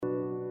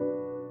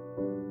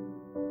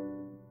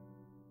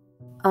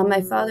On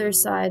my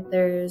father's side,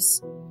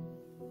 there's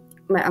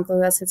my uncle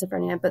who has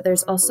schizophrenia, but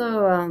there's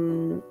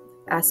also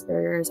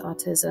Asperger's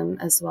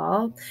autism as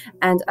well.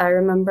 And I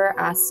remember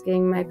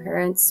asking my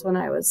parents when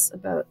I was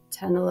about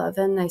 10,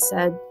 11, I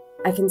said,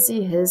 I can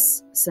see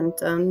his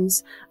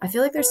symptoms. I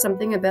feel like there's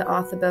something a bit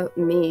off about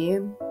me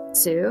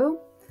too.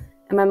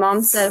 And my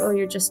mom said, oh,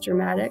 you're just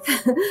dramatic.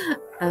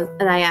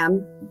 And I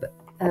am. But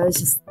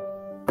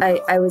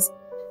I was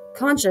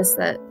conscious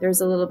that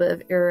there's a little bit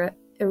of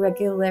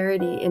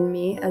irregularity in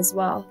me as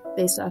well,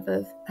 based off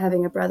of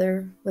having a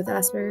brother with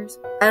Asperger's.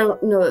 I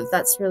don't know if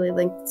that's really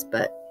linked,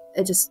 but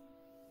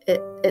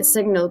it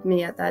signaled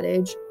me at that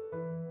age.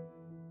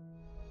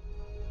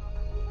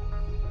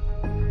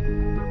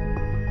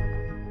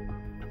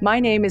 My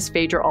name is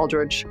Phaedra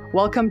Aldridge.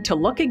 Welcome to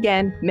Look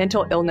Again,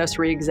 Mental Illness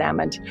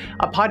Reexamined,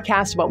 a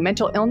podcast about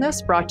mental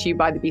illness brought to you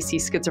by the BC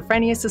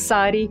Schizophrenia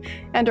Society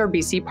and our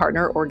BC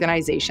partner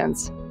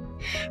organizations.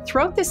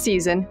 Throughout this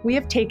season, we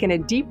have taken a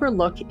deeper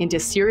look into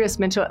serious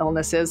mental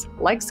illnesses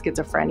like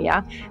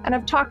schizophrenia and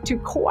have talked to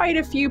quite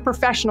a few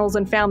professionals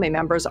and family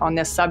members on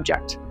this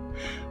subject.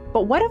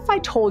 But what if I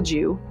told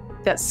you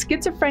that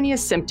schizophrenia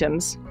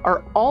symptoms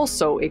are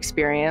also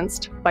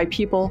experienced by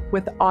people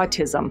with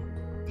autism?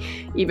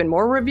 Even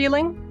more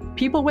revealing,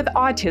 people with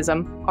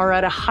autism are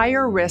at a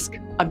higher risk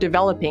of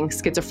developing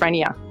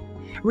schizophrenia.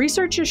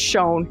 Research has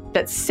shown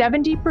that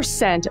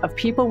 70% of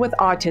people with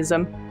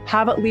autism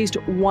have at least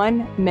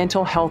one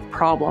mental health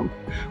problem,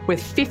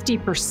 with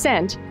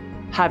 50%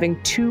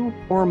 having two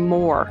or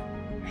more.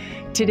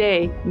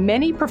 Today,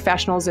 many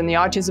professionals in the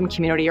autism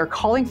community are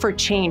calling for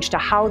change to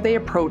how they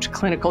approach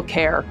clinical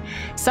care.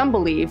 Some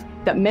believe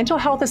that mental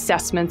health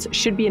assessments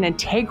should be an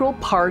integral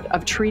part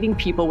of treating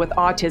people with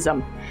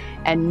autism,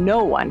 and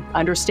no one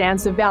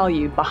understands the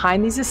value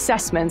behind these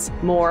assessments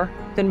more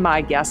than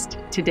my guest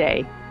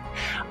today.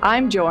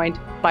 I'm joined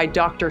by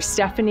Dr.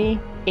 Stephanie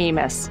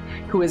Amos,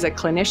 who is a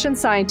clinician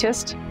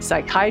scientist,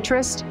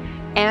 psychiatrist,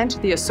 and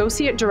the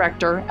Associate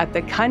Director at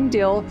the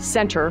Cundill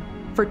Centre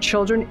for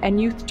Children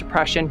and Youth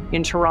Depression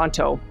in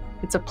Toronto.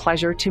 It's a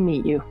pleasure to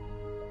meet you.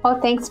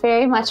 Oh, thanks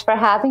very much for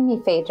having me,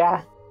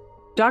 Phaedra.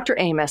 Dr.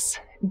 Amos,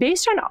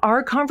 based on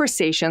our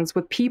conversations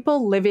with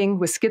people living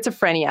with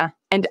schizophrenia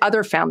and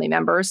other family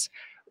members,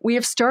 we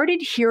have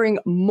started hearing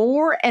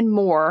more and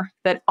more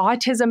that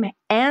autism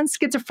and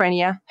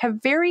schizophrenia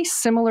have very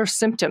similar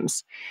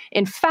symptoms.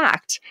 In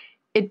fact,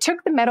 it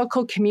took the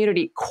medical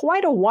community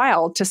quite a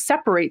while to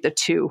separate the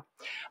two.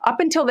 Up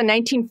until the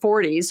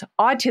 1940s,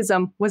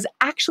 autism was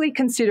actually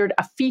considered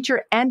a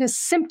feature and a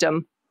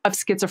symptom of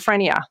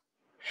schizophrenia.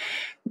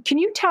 Can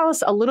you tell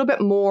us a little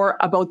bit more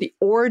about the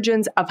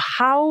origins of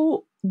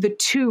how the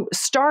two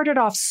started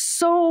off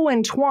so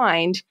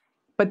entwined,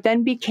 but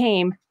then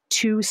became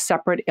two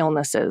separate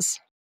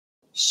illnesses?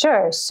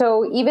 Sure.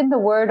 So even the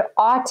word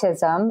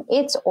autism,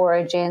 its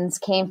origins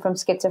came from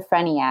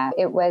schizophrenia.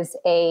 It was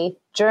a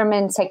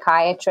German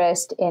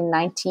psychiatrist in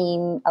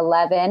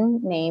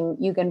 1911 named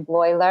Eugen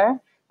Bleuler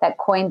that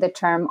coined the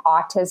term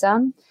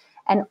autism.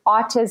 And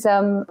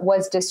autism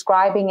was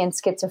describing in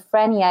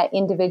schizophrenia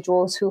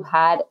individuals who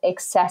had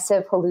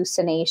excessive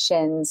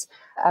hallucinations,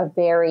 a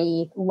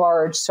very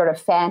large sort of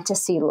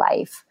fantasy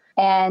life.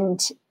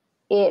 And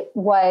it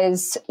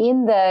was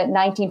in the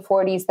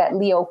 1940s that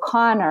Leo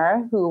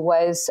Kanner, who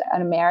was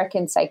an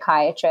American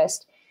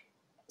psychiatrist,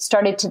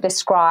 started to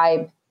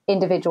describe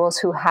individuals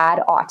who had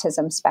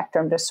autism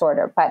spectrum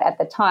disorder, but at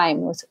the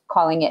time was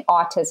calling it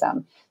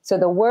autism. So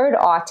the word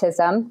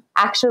autism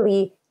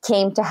actually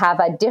came to have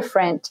a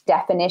different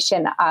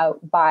definition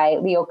by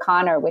Leo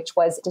Kanner, which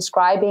was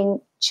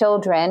describing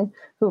children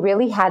who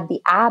really had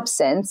the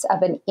absence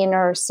of an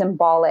inner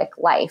symbolic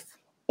life.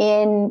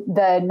 In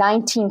the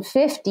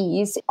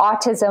 1950s,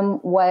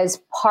 autism was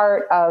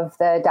part of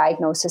the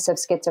diagnosis of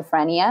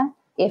schizophrenia.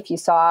 If you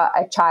saw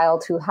a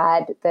child who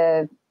had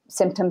the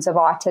symptoms of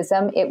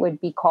autism, it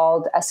would be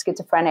called a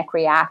schizophrenic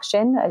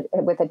reaction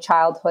with a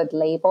childhood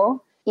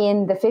label.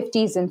 In the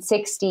 50s and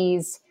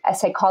 60s, a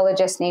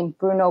psychologist named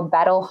Bruno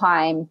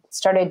Bettelheim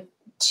started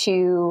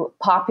to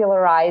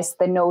popularize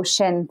the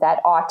notion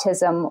that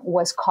autism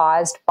was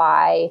caused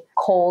by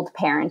cold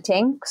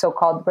parenting,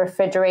 so-called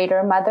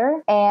refrigerator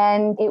mother.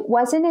 And it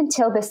wasn't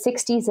until the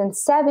 60s and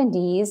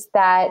 70s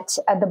that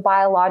the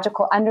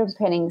biological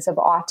underpinnings of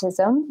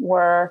autism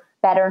were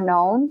better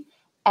known.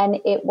 And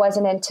it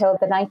wasn't until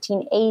the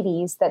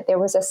 1980s that there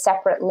was a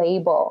separate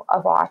label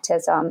of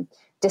autism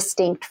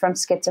distinct from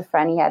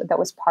schizophrenia that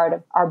was part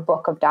of our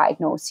book of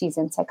diagnoses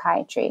in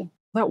psychiatry.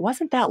 Well, it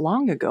wasn't that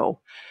long ago.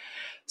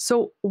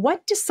 So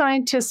what do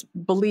scientists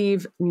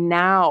believe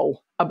now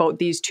about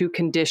these two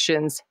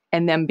conditions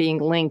and them being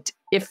linked,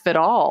 if at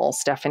all,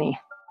 Stephanie?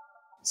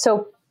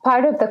 So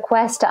part of the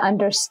quest to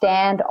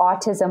understand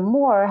autism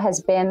more has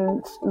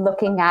been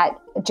looking at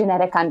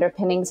genetic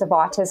underpinnings of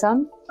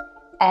autism.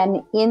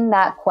 And in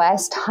that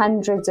quest,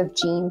 hundreds of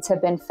genes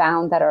have been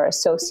found that are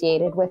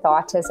associated with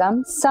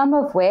autism, some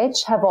of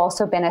which have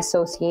also been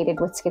associated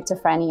with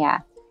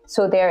schizophrenia.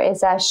 So there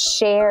is a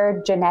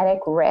shared genetic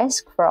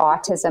risk for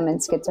autism and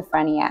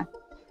schizophrenia.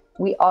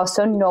 We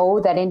also know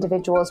that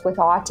individuals with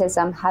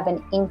autism have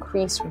an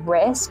increased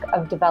risk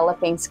of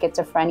developing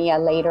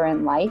schizophrenia later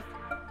in life.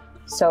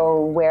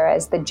 So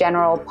whereas the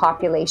general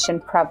population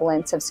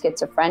prevalence of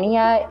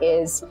schizophrenia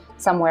is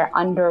somewhere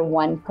under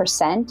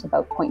 1%,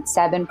 about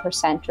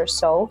 0.7% or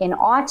so, in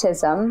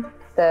autism,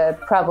 the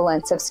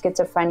prevalence of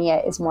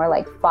schizophrenia is more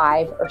like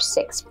 5 or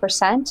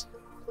 6%.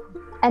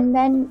 And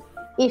then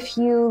if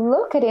you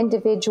look at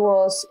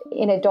individuals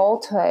in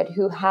adulthood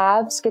who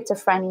have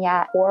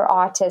schizophrenia or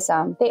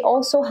autism, they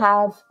also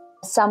have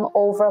some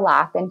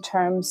overlap in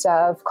terms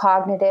of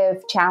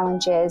cognitive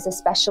challenges,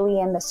 especially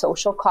in the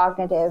social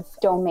cognitive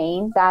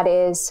domain. That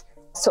is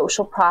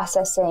social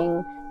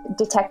processing,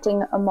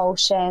 detecting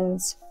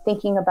emotions,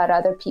 thinking about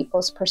other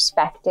people's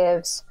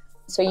perspectives.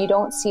 So you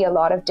don't see a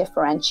lot of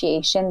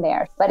differentiation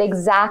there. But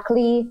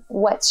exactly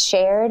what's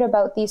shared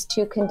about these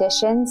two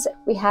conditions,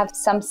 we have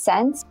some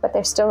sense, but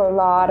there's still a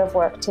lot of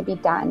work to be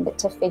done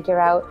to figure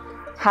out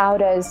how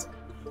does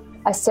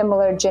a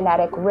similar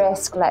genetic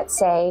risk, let's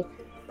say,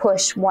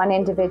 push one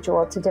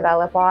individual to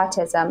develop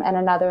autism and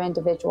another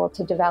individual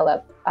to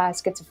develop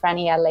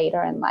schizophrenia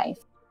later in life.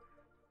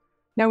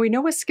 Now, we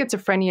know with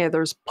schizophrenia,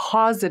 there's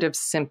positive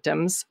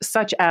symptoms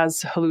such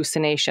as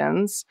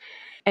hallucinations.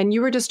 And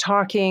you were just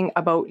talking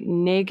about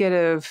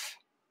negative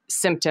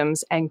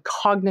symptoms and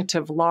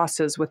cognitive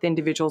losses with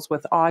individuals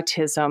with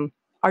autism.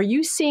 Are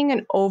you seeing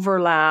an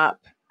overlap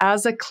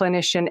as a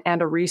clinician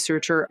and a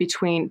researcher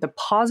between the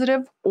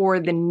positive or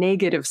the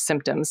negative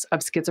symptoms of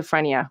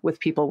schizophrenia with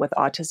people with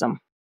autism?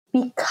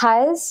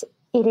 Because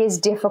it is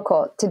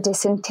difficult to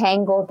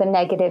disentangle the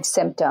negative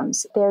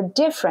symptoms. They're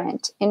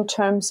different in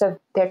terms of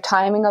their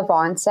timing of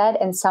onset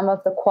and some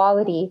of the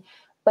quality,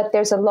 but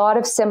there's a lot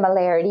of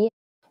similarity.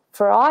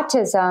 For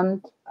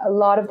autism, a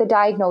lot of the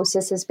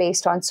diagnosis is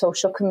based on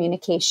social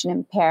communication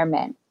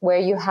impairment, where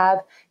you have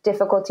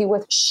difficulty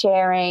with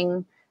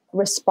sharing,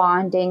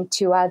 responding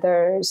to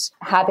others,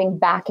 having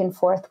back and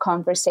forth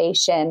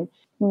conversation,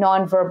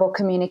 nonverbal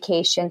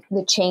communication,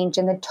 the change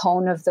in the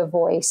tone of the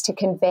voice to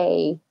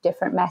convey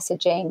different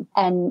messaging,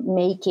 and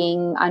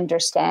making,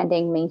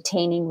 understanding,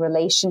 maintaining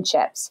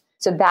relationships.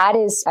 So that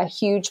is a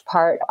huge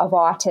part of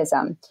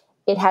autism.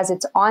 It has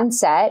its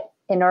onset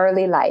in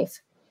early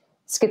life.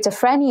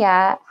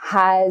 Schizophrenia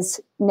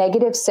has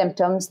negative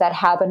symptoms that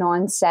have an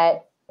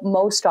onset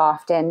most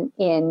often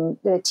in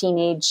the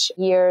teenage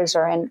years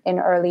or in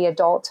early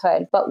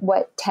adulthood. But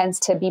what tends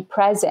to be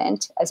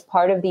present as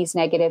part of these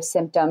negative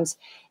symptoms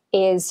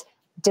is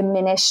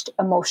diminished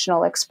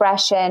emotional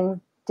expression,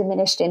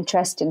 diminished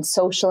interest in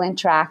social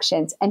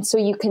interactions. And so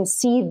you can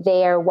see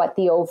there what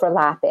the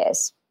overlap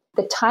is.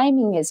 The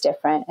timing is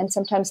different, and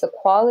sometimes the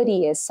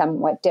quality is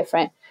somewhat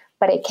different,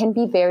 but it can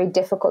be very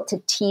difficult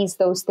to tease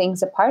those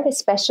things apart,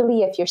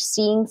 especially if you're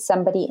seeing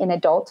somebody in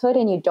adulthood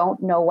and you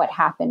don't know what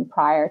happened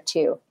prior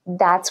to.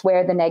 That's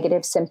where the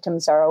negative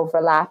symptoms are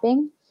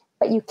overlapping.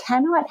 But you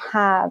cannot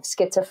have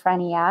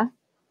schizophrenia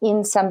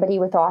in somebody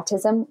with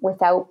autism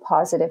without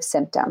positive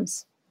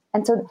symptoms.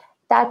 And so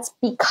that's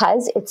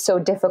because it's so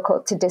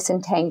difficult to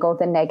disentangle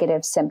the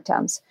negative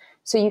symptoms.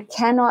 So you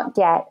cannot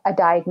get a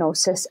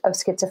diagnosis of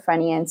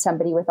schizophrenia in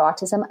somebody with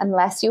autism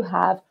unless you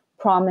have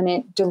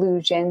prominent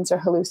delusions or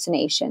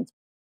hallucinations.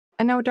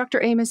 And now,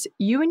 Dr. Amos,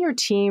 you and your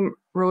team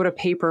wrote a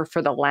paper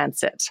for The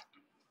Lancet,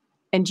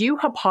 and you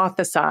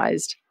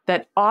hypothesized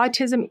that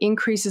autism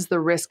increases the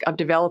risk of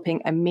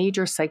developing a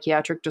major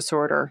psychiatric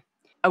disorder.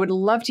 I would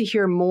love to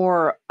hear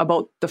more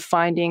about the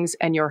findings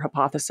and your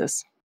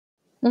hypothesis.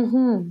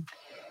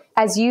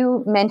 As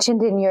you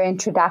mentioned in your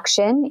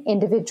introduction,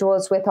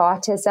 individuals with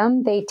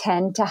autism, they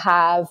tend to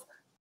have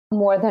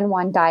more than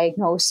one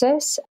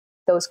diagnosis.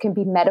 Those can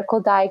be medical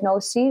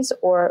diagnoses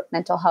or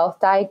mental health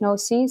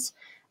diagnoses.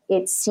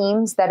 It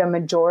seems that a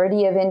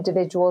majority of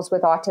individuals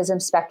with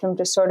autism spectrum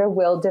disorder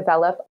will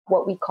develop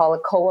what we call a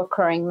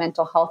co-occurring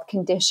mental health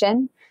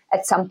condition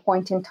at some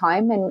point in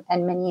time,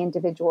 and many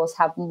individuals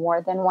have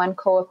more than one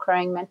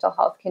co-occurring mental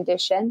health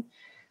condition,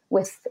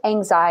 with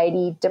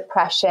anxiety,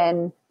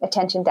 depression,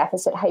 attention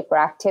deficit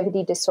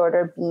hyperactivity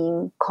disorder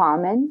being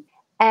common.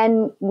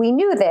 And we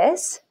knew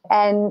this,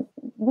 and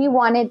we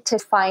wanted to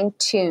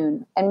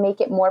fine-tune and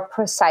make it more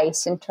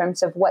precise in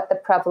terms of what the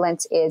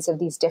prevalence is of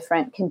these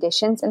different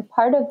conditions. And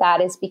part of that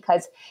is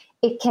because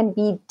it can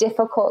be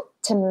difficult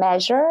to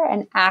measure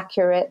and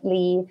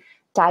accurately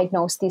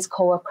diagnose these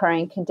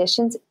co-occurring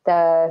conditions,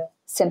 the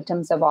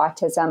symptoms of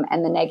autism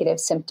and the negative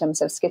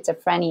symptoms of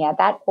schizophrenia.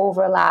 That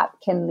overlap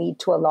can lead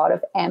to a lot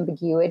of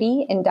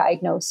ambiguity in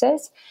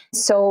diagnosis.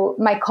 So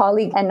my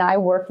colleague and I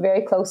worked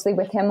very closely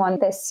with him on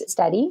this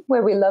study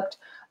where we looked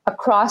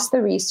across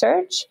the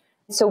research.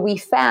 So we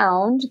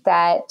found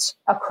that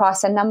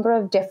across a number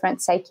of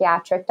different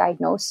psychiatric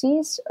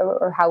diagnoses,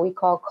 or how we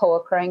call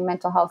co-occurring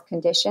mental health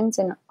conditions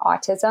in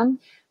autism,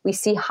 we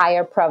see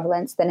higher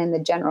prevalence than in the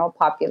general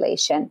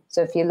population.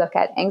 So if you look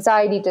at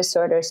anxiety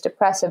disorders,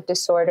 depressive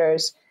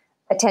disorders,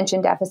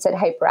 attention deficit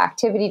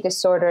hyperactivity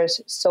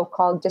disorders,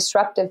 so-called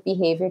disruptive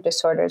behavior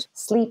disorders,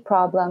 sleep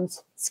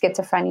problems,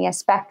 schizophrenia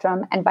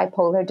spectrum, and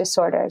bipolar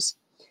disorders.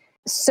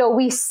 So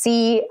we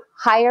see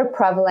higher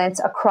prevalence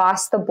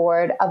across the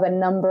board of a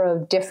number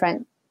of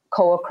different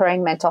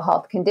co-occurring mental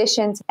health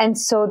conditions. And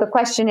so the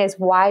question is,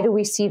 why do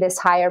we see this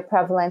higher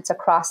prevalence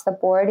across the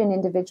board in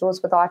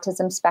individuals with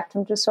autism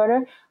spectrum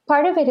disorder?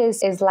 Part of it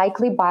is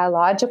likely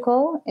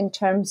biological in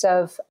terms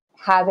of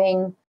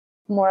having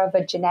more of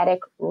a genetic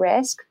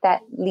risk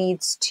that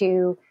leads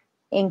to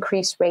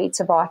increased rates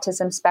of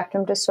autism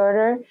spectrum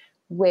disorder,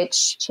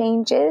 which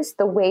changes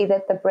the way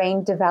that the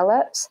brain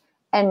develops.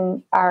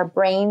 And our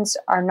brains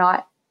are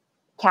not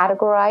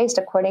categorized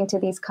according to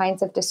these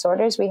kinds of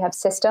disorders. We have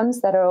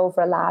systems that are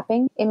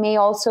overlapping. It may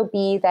also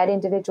be that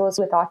individuals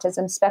with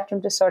autism spectrum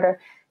disorder,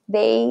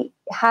 they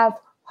have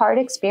hard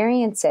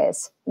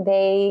experiences.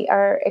 They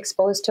are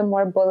exposed to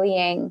more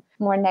bullying,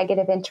 more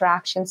negative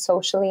interactions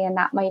socially, and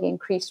that might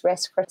increase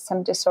risk for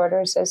some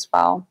disorders as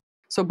well.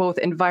 So both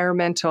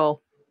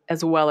environmental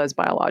as well as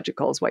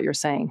biological is what you're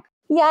saying.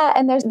 Yeah,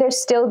 and there's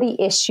still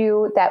the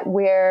issue that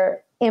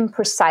we're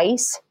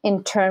imprecise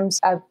in terms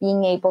of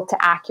being able to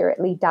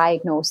accurately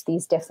diagnose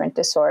these different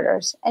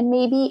disorders. And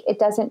maybe it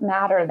doesn't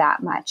matter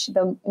that much.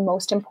 The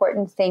most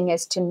important thing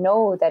is to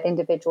know that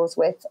individuals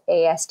with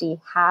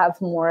ASD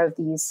have more of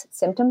these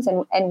symptoms,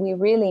 and we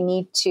really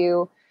need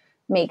to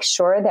make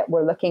sure that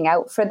we're looking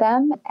out for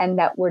them and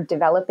that we're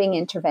developing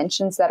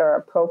interventions that are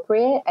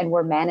appropriate and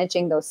we're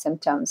managing those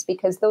symptoms,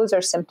 because those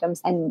are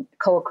symptoms and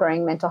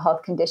co-occurring mental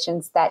health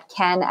conditions that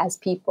can, as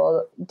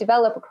people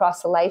develop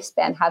across the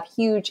lifespan, have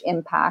huge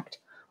impact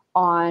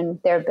on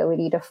their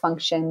ability to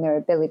function, their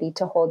ability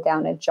to hold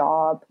down a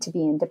job, to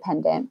be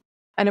independent.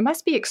 And it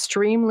must be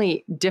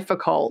extremely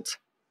difficult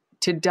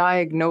to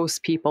diagnose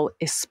people,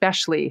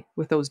 especially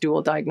with those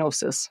dual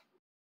diagnoses.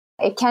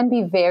 It can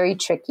be very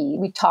tricky.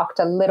 We talked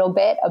a little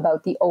bit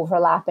about the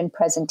overlap in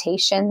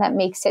presentation that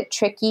makes it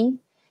tricky.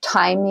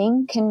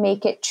 Timing can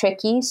make it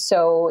tricky.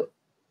 So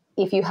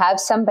if you have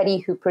somebody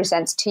who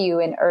presents to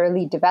you in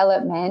early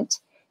development,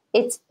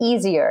 it's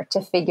easier to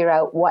figure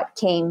out what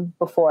came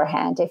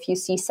beforehand. If you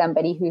see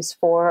somebody who's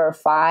 4 or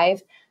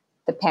 5,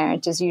 the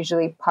parent is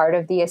usually part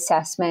of the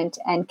assessment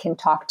and can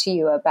talk to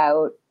you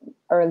about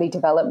early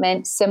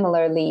development.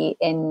 Similarly,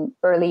 in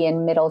early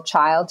and middle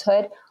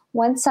childhood,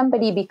 once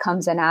somebody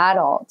becomes an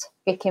adult,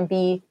 it can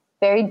be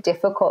very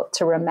difficult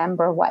to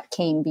remember what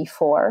came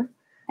before,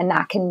 and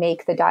that can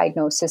make the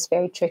diagnosis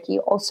very tricky.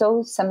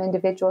 Also, some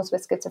individuals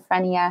with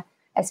schizophrenia,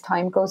 as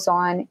time goes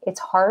on, it's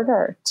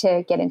harder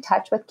to get in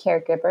touch with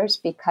caregivers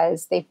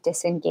because they've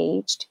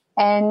disengaged.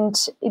 And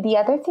the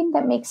other thing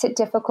that makes it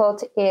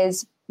difficult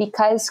is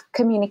because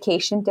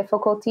communication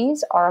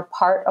difficulties are a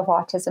part of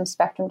autism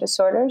spectrum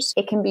disorders,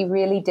 it can be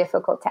really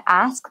difficult to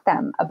ask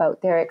them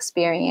about their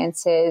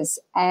experiences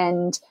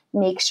and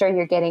make sure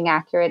you're getting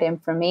accurate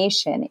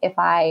information. If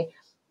I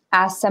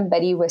ask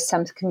somebody with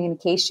some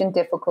communication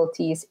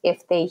difficulties,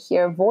 if they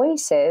hear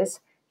voices,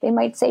 they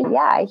might say,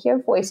 yeah, I hear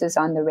voices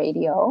on the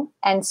radio.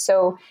 And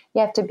so you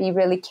have to be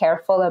really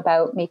careful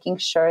about making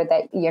sure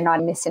that you're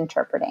not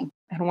misinterpreting.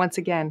 And once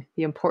again,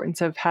 the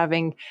importance of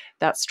having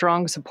that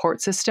strong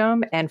support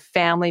system and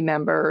family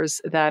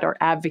members that are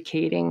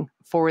advocating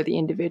for the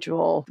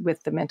individual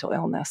with the mental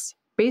illness.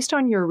 Based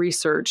on your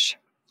research,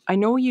 I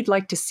know you'd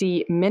like to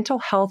see mental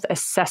health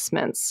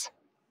assessments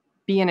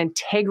be an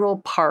integral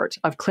part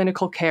of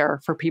clinical care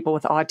for people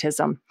with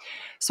autism.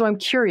 So I'm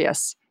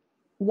curious,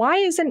 why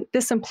isn't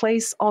this in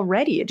place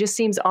already? It just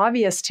seems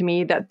obvious to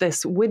me that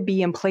this would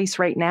be in place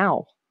right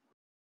now.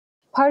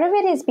 Part of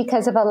it is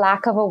because of a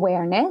lack of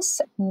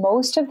awareness.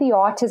 Most of the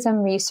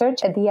autism research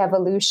and the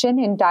evolution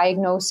in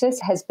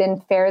diagnosis has been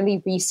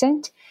fairly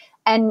recent.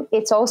 And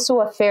it's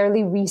also a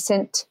fairly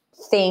recent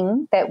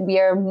thing that we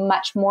are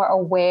much more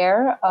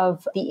aware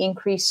of the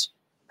increased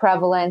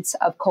prevalence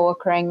of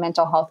co-occurring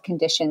mental health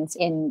conditions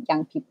in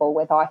young people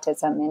with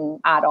autism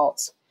and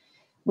adults.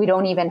 We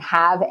don't even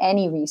have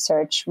any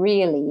research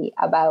really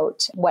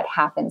about what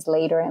happens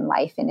later in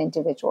life in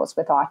individuals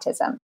with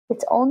autism.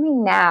 It's only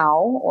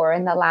now, or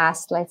in the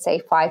last, let's say,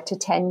 5 to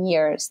 10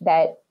 years,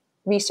 that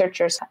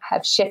researchers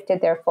have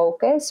shifted their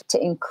focus to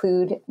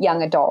include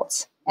young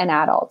adults and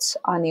adults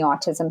on the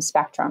autism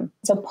spectrum.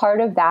 So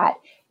part of that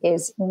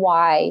is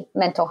why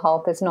mental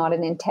health is not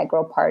an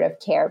integral part of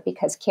care,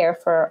 because care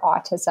for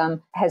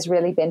autism has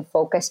really been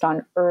focused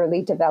on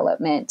early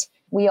development.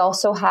 We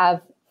also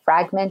have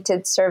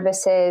fragmented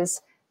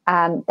services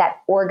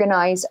that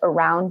organize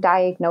around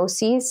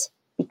diagnoses.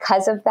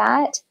 Because of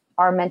that,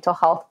 our mental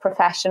health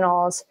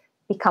professionals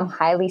become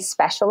highly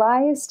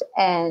specialized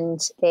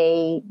and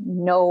they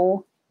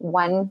know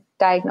one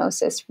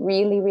diagnosis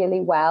really,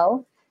 really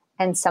well.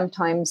 And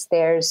sometimes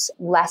there's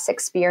less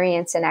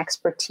experience and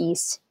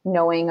expertise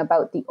knowing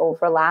about the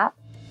overlap.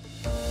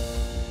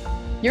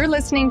 You're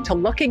listening to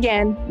Look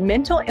Again,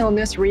 Mental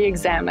Illness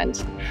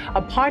Reexamined,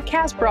 a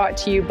podcast brought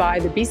to you by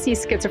the BC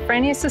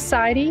Schizophrenia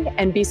Society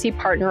and BC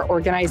partner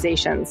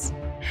organizations.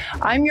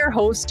 I'm your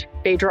host,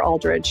 Phaedra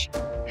Aldridge.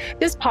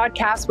 This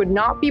podcast would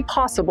not be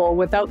possible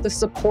without the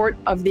support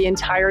of the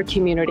entire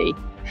community.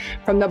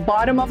 From the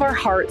bottom of our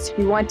hearts,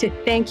 we want to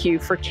thank you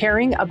for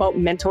caring about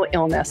mental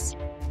illness.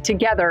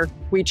 Together,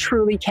 we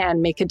truly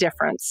can make a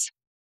difference.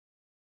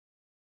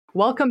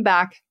 Welcome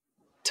back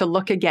to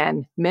Look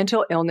Again,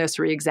 Mental Illness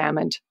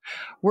Reexamined.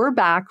 We're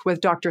back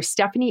with Dr.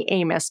 Stephanie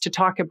Amos to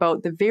talk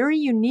about the very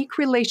unique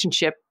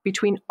relationship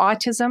between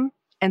autism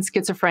and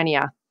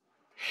schizophrenia.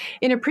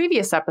 In a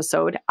previous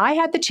episode, I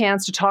had the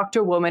chance to talk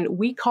to a woman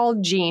we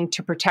called Jean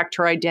to protect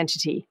her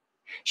identity.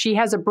 She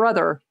has a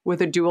brother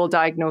with a dual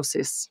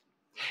diagnosis.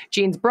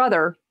 Jean's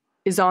brother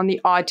is on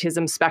the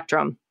autism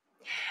spectrum.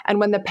 And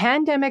when the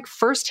pandemic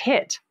first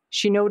hit,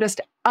 she noticed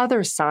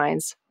other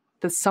signs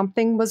that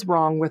something was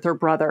wrong with her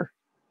brother.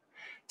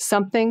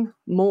 Something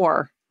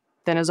more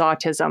than his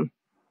autism.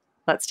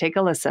 Let's take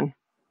a listen.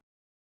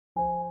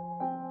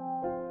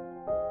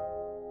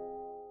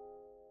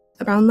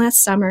 Around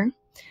last summer,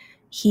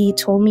 he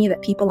told me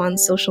that people on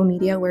social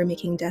media were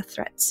making death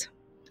threats.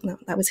 No,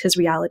 that was his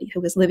reality. He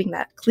was living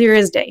that clear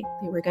as day.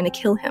 They were going to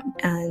kill him.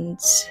 And,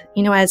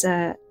 as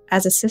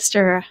a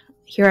sister,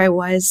 here I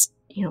was,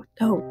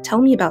 oh,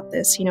 tell me about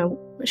this,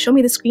 show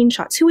me the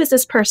screenshots. Who is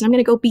this person? I'm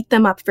going to go beat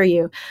them up for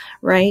you,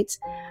 right?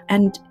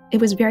 And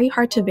it was very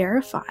hard to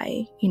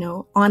verify,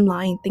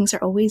 online. Things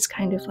are always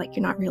kind of like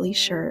you're not really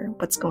sure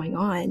what's going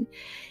on.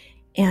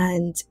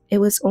 And it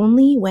was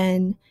only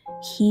when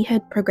he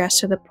had progressed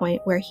to the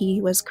point where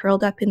he was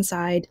curled up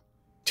inside,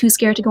 too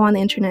scared to go on the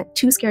internet,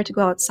 too scared to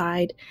go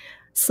outside,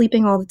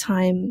 sleeping all the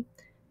time,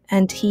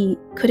 and he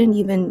couldn't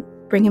even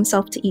bring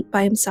himself to eat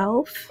by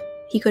himself.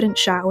 He couldn't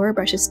shower,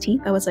 brush his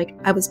teeth. I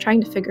was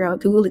trying to figure out,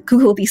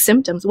 Google these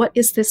symptoms. What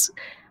is this?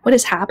 What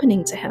is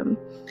happening to him,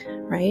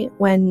 right?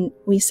 When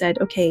we said,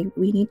 okay,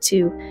 we need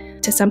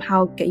to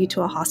somehow get you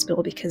to a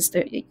hospital because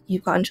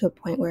you've gotten to a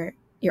point where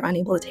you're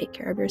unable to take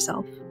care of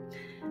yourself.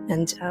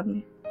 And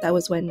that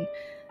was when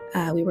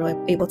we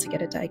were able to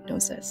get a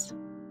diagnosis.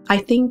 I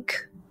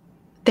think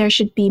there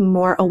should be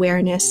more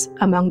awareness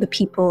among the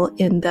people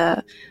in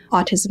the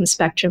autism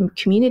spectrum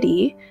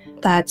community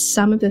that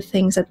some of the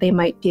things that they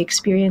might be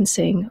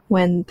experiencing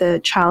when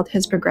the child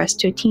has progressed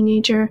to a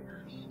teenager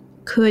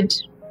could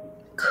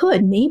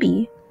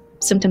maybe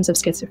symptoms of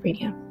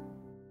schizophrenia.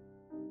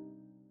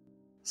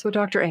 So,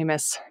 Dr.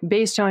 Amos,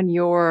 based on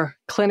your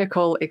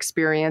clinical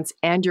experience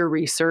and your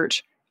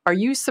research, are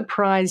you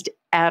surprised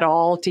at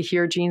all to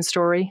hear Jean's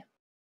story?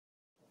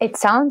 It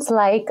sounds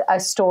like a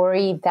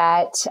story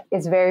that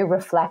is very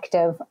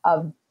reflective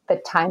of the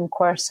time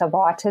course of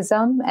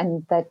autism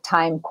and the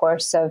time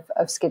course of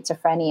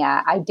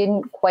schizophrenia. I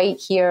didn't quite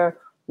hear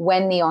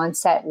when the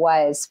onset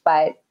was,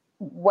 but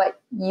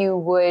what you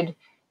would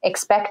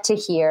expect to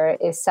hear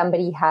is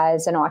somebody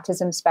has an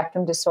autism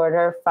spectrum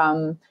disorder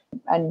from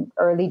an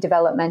early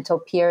developmental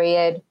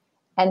period,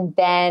 and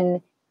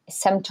then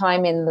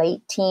sometime in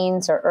late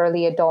teens or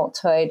early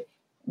adulthood,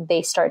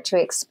 they start to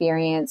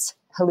experience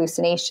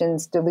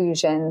hallucinations,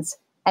 delusions,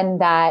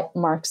 and that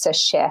marks a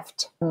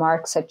shift,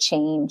 marks a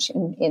change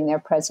in their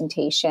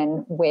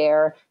presentation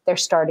where they're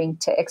starting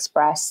to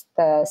express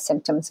the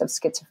symptoms of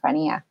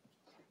schizophrenia.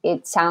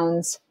 It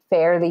sounds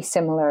fairly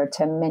similar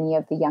to many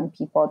of the young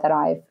people that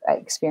I've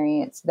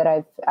experienced,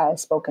 that I've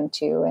spoken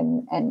to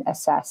and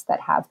assessed that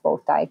have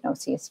both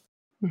diagnoses.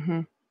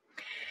 Mm-hmm.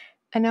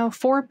 And now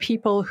for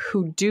people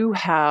who do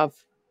have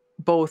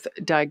both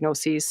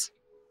diagnoses,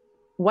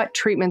 what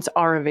treatments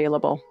are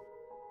available?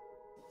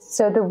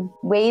 So the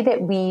way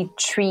that we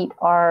treat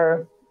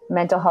our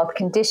mental health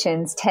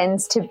conditions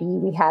tends to be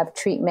we have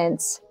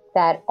treatments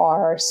that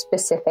are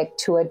specific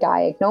to a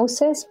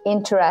diagnosis.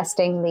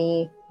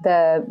 Interestingly,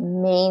 the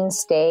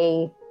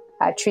mainstay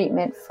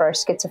treatment for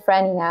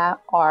schizophrenia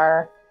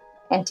are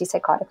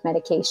antipsychotic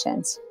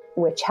medications,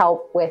 which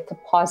help with the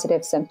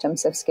positive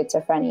symptoms of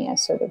schizophrenia,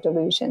 so the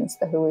delusions,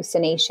 the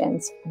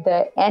hallucinations.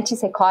 The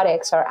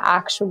antipsychotics are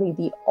actually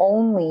the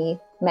only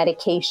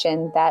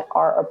medication that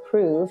are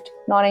approved,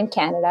 not in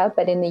Canada,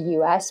 but in the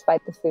US by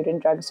the Food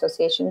and Drug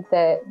Association.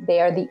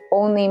 They are the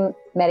only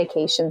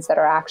medications that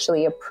are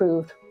actually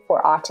approved for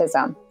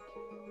autism.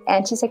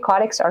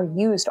 Antipsychotics are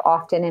used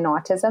often in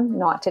autism,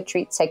 not to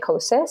treat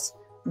psychosis,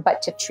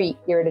 but to treat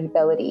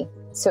irritability.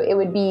 So it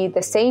would be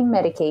the same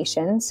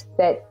medications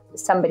that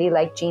somebody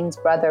like Jean's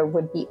brother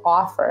would be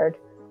offered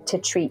to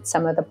treat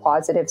some of the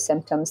positive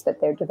symptoms that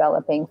they're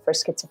developing for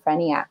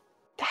schizophrenia.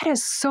 That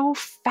is so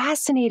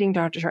fascinating,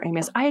 Dr.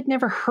 Amos. I had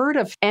never heard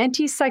of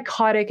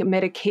antipsychotic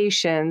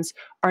medications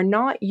are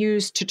not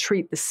used to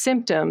treat the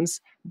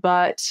symptoms,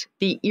 but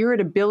the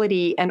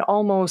irritability and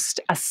almost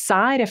a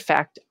side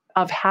effect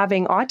of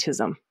having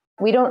autism.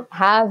 We don't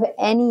have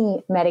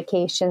any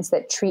medications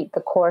that treat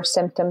the core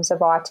symptoms of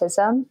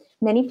autism.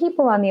 Many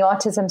people on the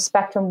autism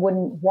spectrum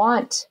wouldn't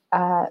want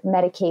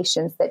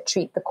medications that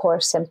treat the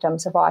core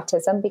symptoms of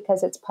autism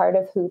because it's part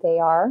of who they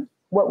are.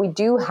 What we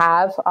do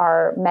have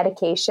are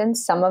medications.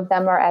 Some of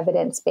them are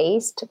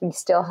evidence-based. We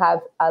still have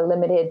a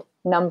limited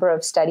number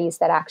of studies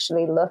that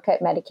actually look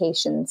at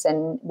medications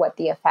and what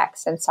the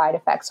effects and side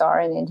effects are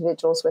in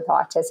individuals with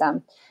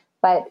autism.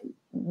 But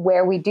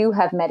where we do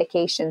have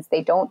medications,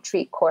 they don't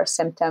treat core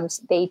symptoms.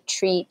 They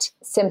treat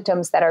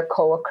symptoms that are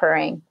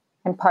co-occurring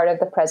and part of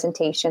the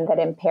presentation that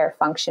impair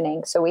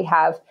functioning. So we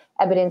have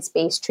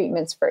evidence-based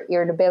treatments for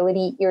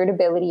irritability.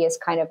 Irritability is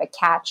kind of a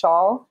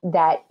catch-all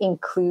that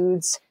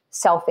includes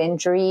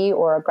self-injury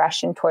or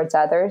aggression towards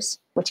others,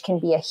 which can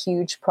be a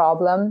huge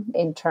problem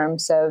in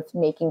terms of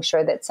making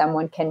sure that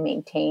someone can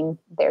maintain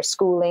their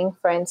schooling,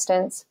 for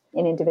instance.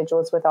 In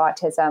individuals with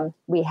autism,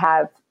 we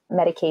have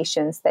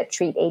medications that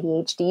treat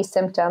ADHD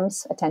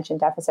symptoms, attention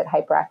deficit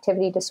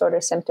hyperactivity disorder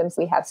symptoms.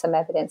 We have some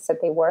evidence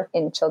that they work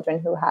in children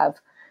who have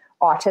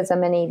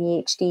autism and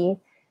ADHD.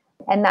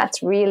 And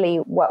that's really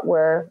what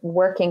we're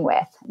working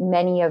with.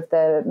 Many of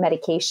the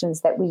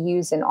medications that we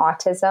use in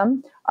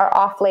autism are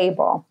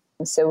off-label.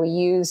 So we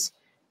use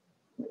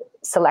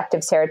selective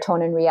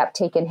serotonin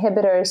reuptake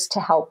inhibitors to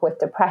help with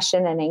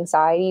depression and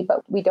anxiety,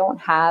 but we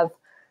don't have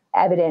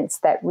evidence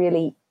that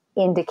really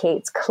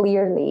indicates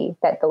clearly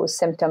that those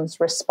symptoms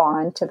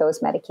respond to those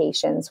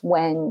medications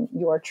when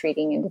you're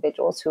treating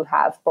individuals who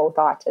have both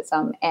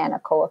autism and a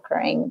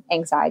co-occurring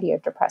anxiety or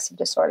depressive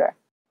disorder.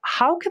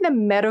 How can the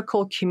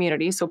medical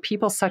community, so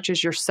people such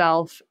as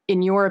yourself,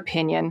 in your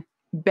opinion,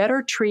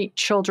 better treat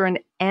children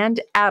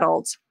and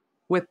adults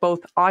with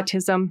both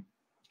autism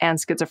and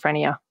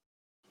schizophrenia?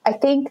 I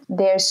think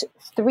there's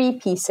 3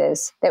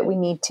 pieces that we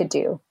need to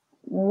do.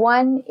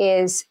 One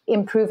is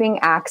improving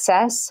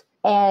access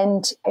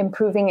and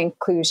improving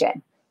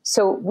inclusion.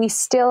 So we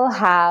still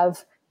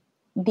have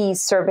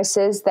these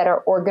services that are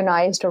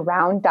organized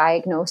around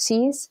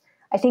diagnoses.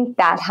 I think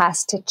that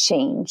has to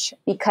change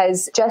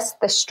because just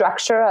the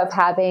structure of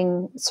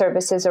having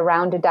services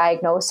around a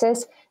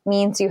diagnosis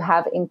means you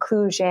have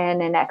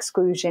inclusion and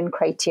exclusion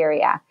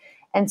criteria.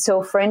 And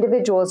so for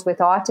individuals with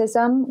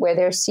autism, where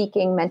they're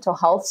seeking mental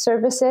health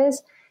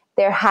services,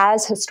 there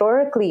has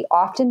historically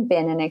often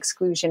been an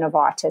exclusion of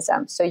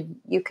autism. So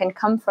you can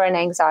come for an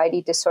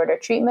anxiety disorder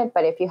treatment,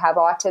 but if you have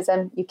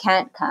autism, you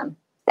can't come.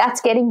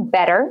 That's getting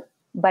better,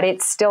 but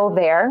it's still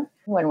there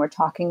when we're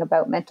talking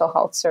about mental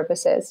health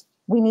services.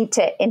 We need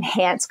to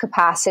enhance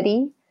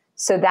capacity.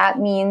 So that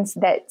means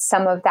that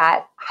some of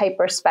that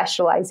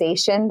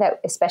hyper-specialization that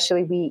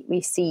especially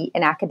we see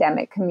in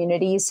academic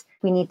communities,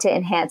 we need to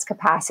enhance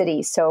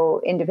capacity.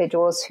 So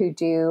individuals who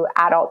do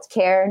adult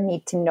care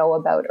need to know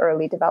about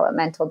early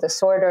developmental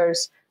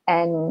disorders,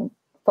 and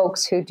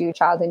folks who do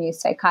child and youth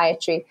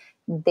psychiatry,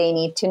 they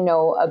need to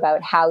know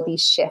about how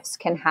these shifts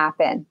can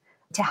happen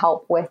to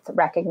help with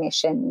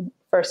recognition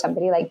for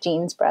somebody like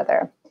Jean's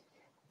brother.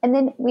 And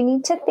then we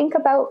need to think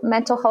about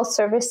mental health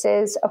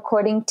services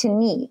according to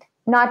need,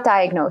 not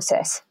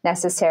diagnosis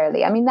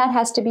necessarily. I mean, that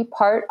has to be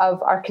part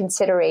of our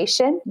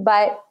consideration,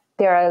 but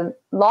there are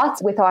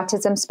lots with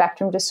autism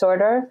spectrum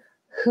disorder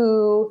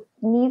who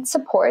need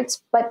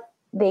supports, but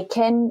they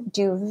can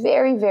do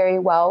very, very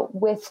well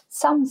with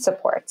some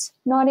supports,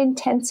 not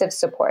intensive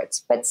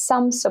supports, but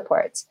some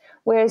supports.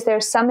 Whereas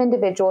there's some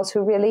individuals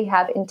who really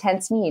have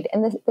intense need.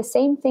 And the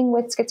same thing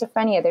with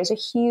schizophrenia. There's a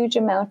huge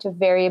amount of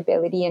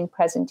variability in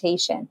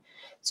presentation.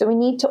 So we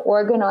need to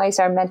organize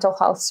our mental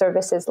health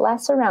services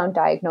less around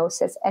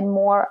diagnosis and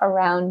more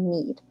around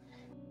need.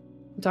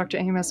 Dr.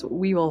 Amos,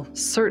 we will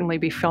certainly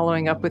be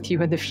following up with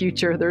you in the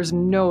future. There's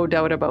no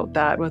doubt about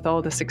that with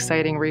all this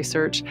exciting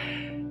research.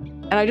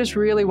 And I just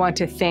really want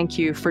to thank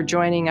you for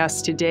joining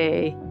us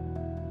today.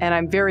 And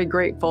I'm very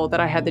grateful that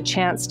I had the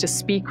chance to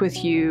speak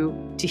with you,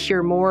 to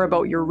hear more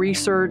about your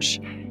research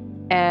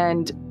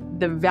and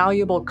the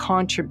valuable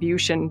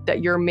contribution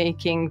that you're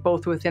making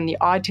both within the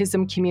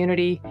autism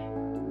community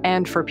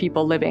and for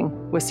people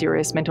living with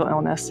serious mental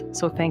illness.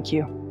 So thank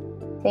you.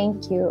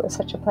 Thank you. It was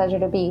such a pleasure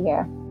to be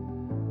here.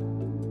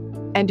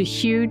 And a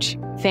huge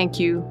thank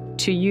you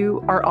to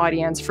you, our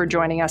audience, for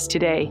joining us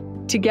today.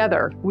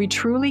 Together, we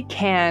truly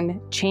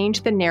can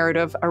change the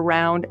narrative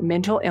around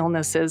mental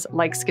illnesses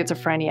like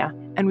schizophrenia,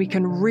 and we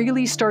can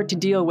really start to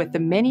deal with the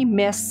many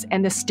myths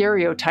and the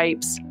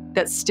stereotypes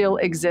that still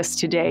exist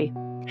today.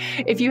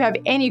 If you have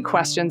any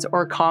questions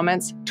or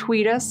comments,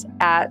 tweet us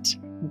at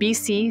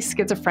BC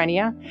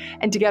Schizophrenia.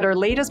 And to get our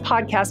latest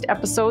podcast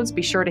episodes,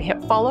 be sure to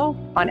hit follow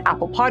on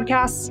Apple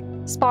Podcasts,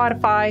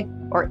 Spotify,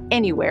 or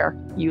anywhere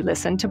you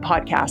listen to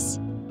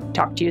podcasts.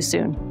 Talk to you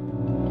soon.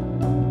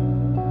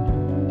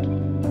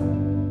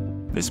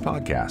 This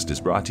podcast is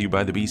brought to you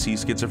by the BC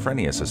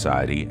Schizophrenia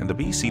Society and the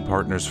BC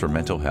Partners for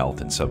Mental Health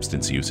and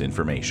Substance Use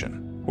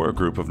Information. We're a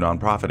group of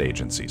nonprofit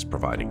agencies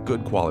providing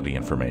good quality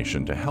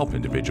information to help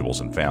individuals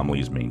and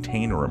families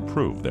maintain or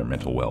improve their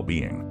mental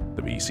well-being.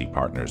 The BC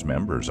Partners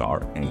members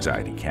are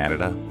Anxiety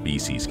Canada,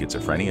 BC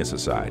Schizophrenia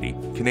Society,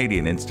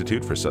 Canadian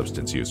Institute for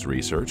Substance Use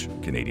Research,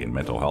 Canadian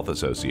Mental Health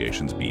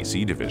Association's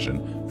BC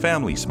Division,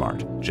 Family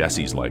Smart,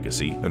 Jesse's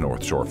Legacy, the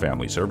North Shore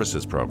Family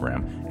Services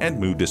Program, and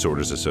Mood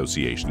Disorders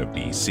Association of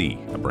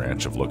BC, a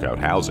branch of Lookout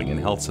Housing and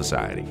Health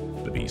Society.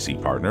 The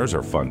BC Partners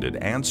are funded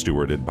and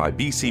stewarded by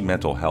BC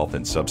Mental Health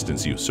and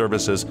Substance Use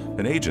Services,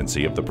 an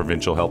agency of the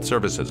Provincial Health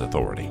Services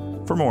Authority.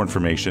 For more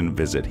information,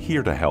 visit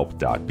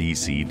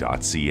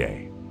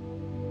heretohelp.bc.ca.